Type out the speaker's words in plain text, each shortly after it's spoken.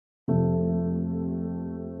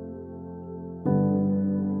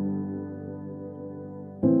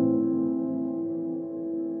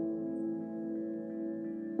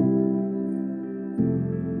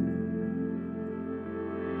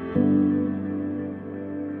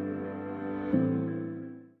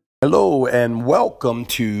Hello and welcome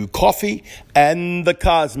to Coffee and the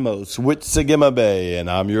Cosmos with Sagima Bay. And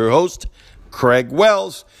I'm your host, Craig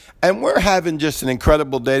Wells. And we're having just an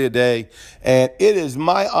incredible day today. And it is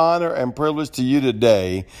my honor and privilege to you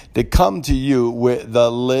today to come to you with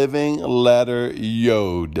the living letter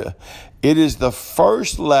Yod. It is the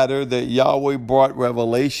first letter that Yahweh brought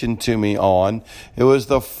revelation to me on. It was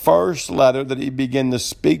the first letter that he began to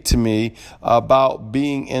speak to me about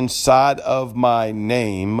being inside of my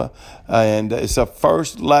name. And it's the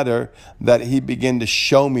first letter that he began to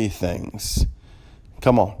show me things.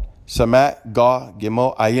 Come on. Samat, Ga,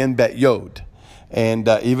 Gimel, Ayin, Bet, Yod. And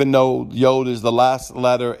even though Yod is the last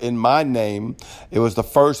letter in my name, it was the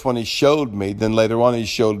first one he showed me. Then later on, he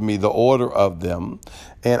showed me the order of them.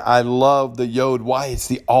 And I love the Yod. Why? It's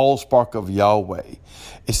the all-spark of Yahweh.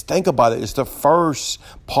 Think about it. It's the first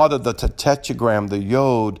part of the tetragram, the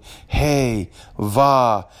Yod, Hey,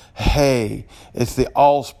 Va, Hey. It's the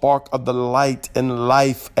all-spark of the light and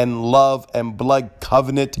life and love and blood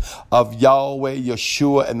covenant of Yahweh,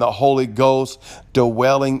 Yeshua, and the Holy Ghost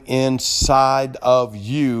dwelling inside of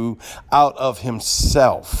you out of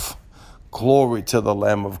himself. Glory to the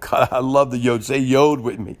Lamb of God. I love the Yod. Say Yod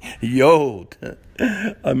with me. Yod.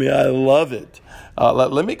 I love it.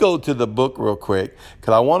 Let me go to the book real quick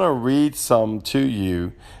because I want to read some to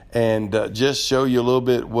you and just show you a little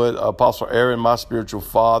bit what Apostle Aaron, my spiritual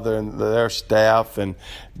father, and their staff, and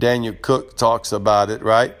Daniel Cook talks about it,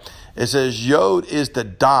 right? It says, Yod is the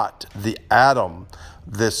dot, the atom,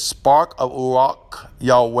 the spark of Urak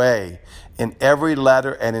Yahweh in every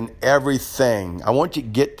letter and in everything. I want you to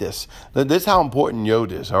get this. This is how important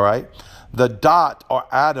Yod is, all right? The dot or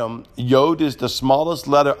atom, Yod is the smallest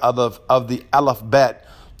letter of the alphabet.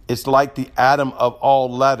 It's like the atom of all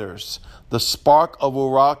letters. The spark of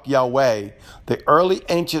Urak Yahweh. The early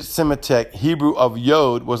ancient Semitic Hebrew of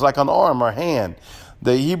Yod was like an arm or hand.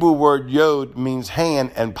 The Hebrew word Yod means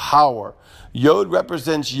hand and power. Yod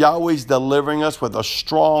represents Yahweh's delivering us with a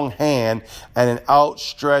strong hand and an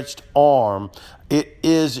outstretched arm. It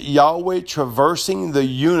is Yahweh traversing the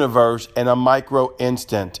universe in a micro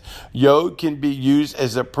instant. Yod can be used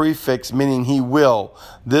as a prefix, meaning he will.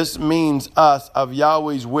 This means us of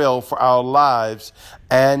Yahweh's will for our lives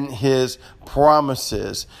and his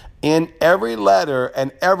promises. In every letter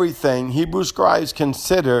and everything, Hebrew scribes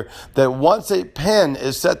consider that once a pen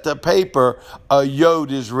is set to paper, a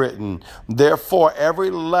Yod is written. Therefore,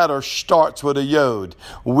 every letter starts with a Yod.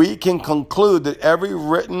 We can conclude that every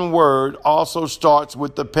written word also starts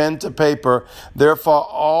with the pen to paper. Therefore,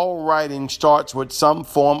 all writing starts with some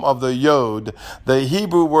form of the Yod. The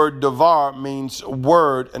Hebrew word davar means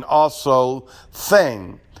word and also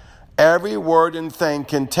thing. Every word and thing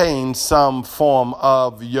contains some form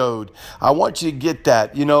of Yod. I want you to get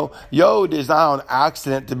that. You know, Yod is not an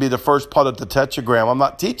accident to be the first part of the tetragram. I'm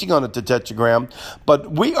not teaching on the tetragram,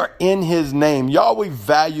 but we are in his name. Yahweh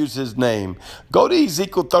values his name. Go to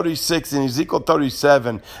Ezekiel 36 and Ezekiel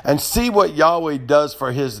 37 and see what Yahweh does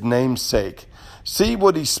for his name's sake. See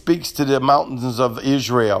what he speaks to the mountains of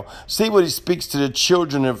Israel. See what he speaks to the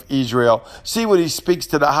children of Israel. See what he speaks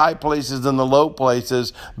to the high places and the low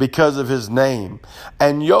places because of his name.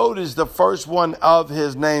 And Yod is the first one of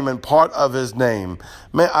his name and part of his name.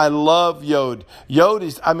 Man, I love Yod. Yod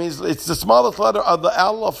is, it's the smallest letter of the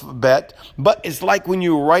alphabet, but it's like when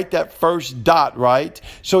you write that first dot, right?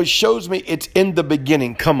 So it shows me it's in the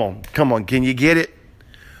beginning. Come on. Can you get it?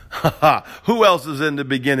 Who else is in the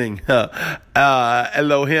beginning?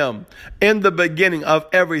 Elohim. In the beginning of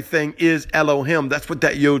everything is Elohim. That's what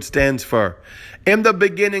that Yod stands for. In the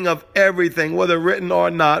beginning of everything, whether written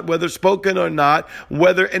or not, whether spoken or not,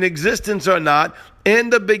 whether in existence or not, in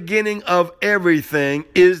the beginning of everything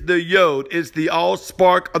is the Yod. It's the all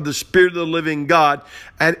spark of the Spirit of the living God.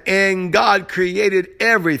 And God created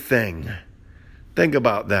everything. Think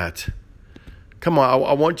about that. Come on,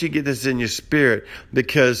 I want you to get this in your spirit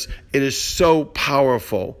because it is so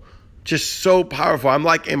powerful. Just so powerful. I'm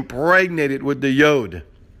like impregnated with the Yod.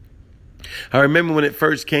 I remember when it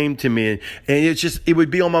first came to me, and it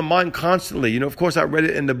would be on my mind constantly. You know, of course, I read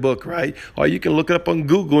it in the book, right? Or you can look it up on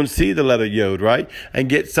Google and see the letter Yod, right? And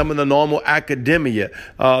get some of the normal academia.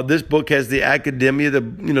 This book has the academia,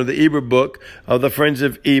 the Eber book of the Friends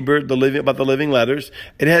of Eber, about the living letters.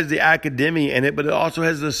 It has the academia in it, but it also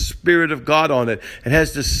has the Spirit of God on it. It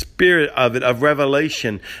has the spirit of it, of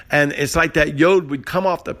revelation. And it's like that Yod would come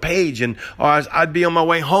off the page, or I'd be on my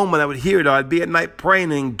way home and I would hear it, or I'd be at night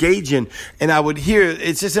praying and engaging. And I would hear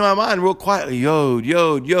it's just in my mind real quietly, Yod,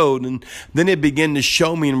 Yod, Yod. And then it began to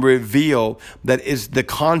show me and reveal that it's the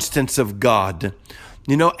constants of God.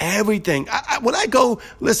 Everything. When I go,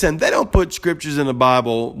 listen, they don't put scriptures in the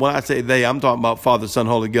Bible. When I say they, I'm talking about Father, Son,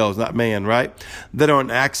 Holy Ghost, not man, right? That are an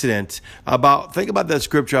accident. Think about that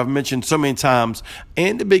scripture I've mentioned so many times.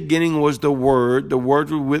 In the beginning was the Word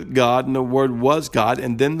was with God, and the Word was God,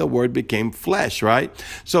 and then the Word became flesh, right?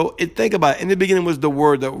 So think about it. In the beginning was the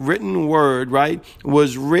Word, the written Word, right,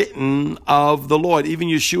 was written of the Lord. Even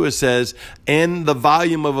Yeshua says, in the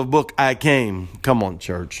volume of a book I came. Come on,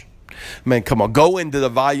 church. Man, come on. Go into the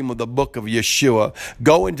volume of the book of Yeshua.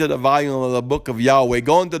 Go into the volume of the book of Yahweh.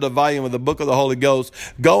 Go into the volume of the book of the Holy Ghost.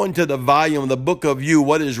 Go into the volume of the book of you,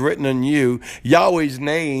 what is written in you, Yahweh's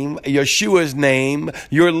name, Yeshua's name,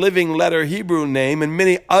 your living letter Hebrew name, and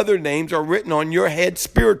many other names are written on your head,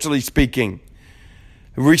 spiritually speaking.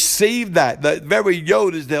 Receive that. The very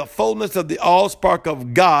yod is the fullness of the allspark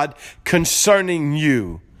of God concerning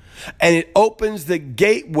you. And it opens the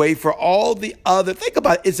gateway for all the other. Think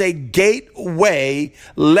about it. It's a gateway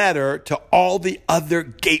letter to all the other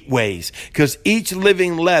gateways, because each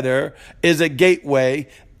living letter is a gateway.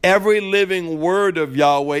 Every living word of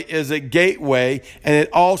Yahweh is a gateway, and it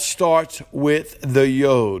all starts with the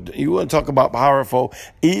yod. You want to talk about powerful?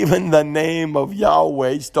 Even the name of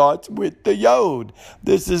Yahweh starts with the yod.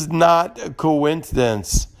 This is not a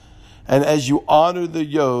coincidence. And as you honor the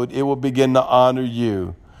yod, it will begin to honor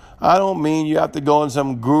you. I don't mean you have to go in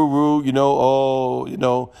some guru,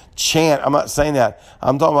 chant. I'm not saying that.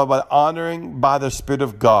 I'm talking about honoring by the Spirit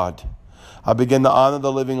of God. I begin to honor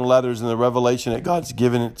the living letters and the revelation that God's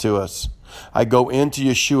given it to us. I go into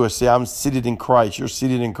Yeshua, say, I'm seated in Christ. You're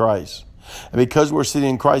seated in Christ. And because we're seated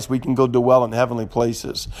in Christ, we can go dwell in heavenly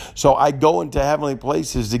places. So I go into heavenly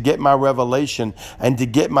places to get my revelation and to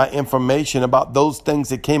get my information about those things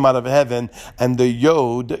that came out of heaven, and the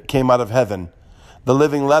yod came out of heaven. The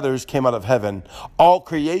living letters came out of heaven. All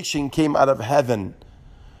creation came out of heaven.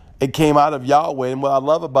 It came out of Yahweh. And what I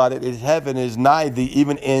love about it is heaven is nigh thee,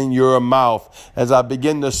 even in your mouth. As I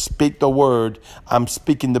begin to speak the word, I'm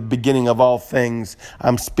speaking the beginning of all things.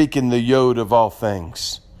 I'm speaking the yod of all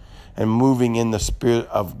things. And moving in the Spirit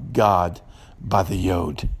of God by the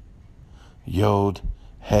yod. Yod,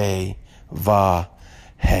 hey, va,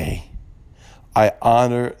 hey. I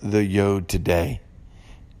honor the yod today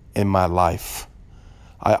in my life.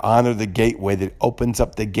 I honor the gateway that opens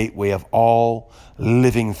up the gateway of all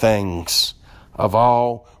living things, of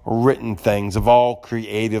all written things, of all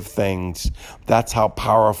creative things. That's how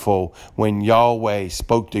powerful. When Yahweh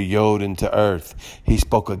spoke the yod into earth, he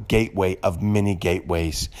spoke a gateway of many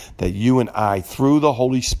gateways that you and I, through the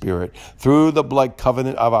Holy Spirit, through the blood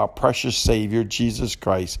covenant of our precious Savior, Jesus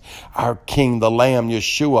Christ, our King, the Lamb,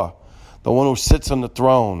 Yeshua, the one who sits on the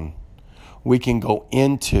throne, we can go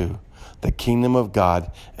into the kingdom of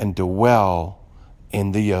God and dwell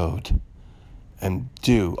in the yod and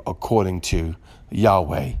do according to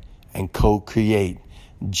Yahweh and co-create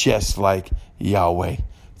just like Yahweh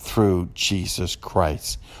through Jesus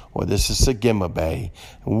Christ. Well, this is Sagima Bay,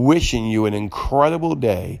 wishing you an incredible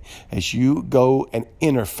day as you go and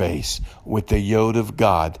interface with the yod of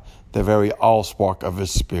God, the very allspark of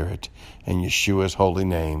his Spirit, in Yeshua's holy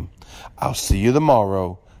name. I'll see you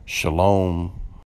tomorrow. Shalom.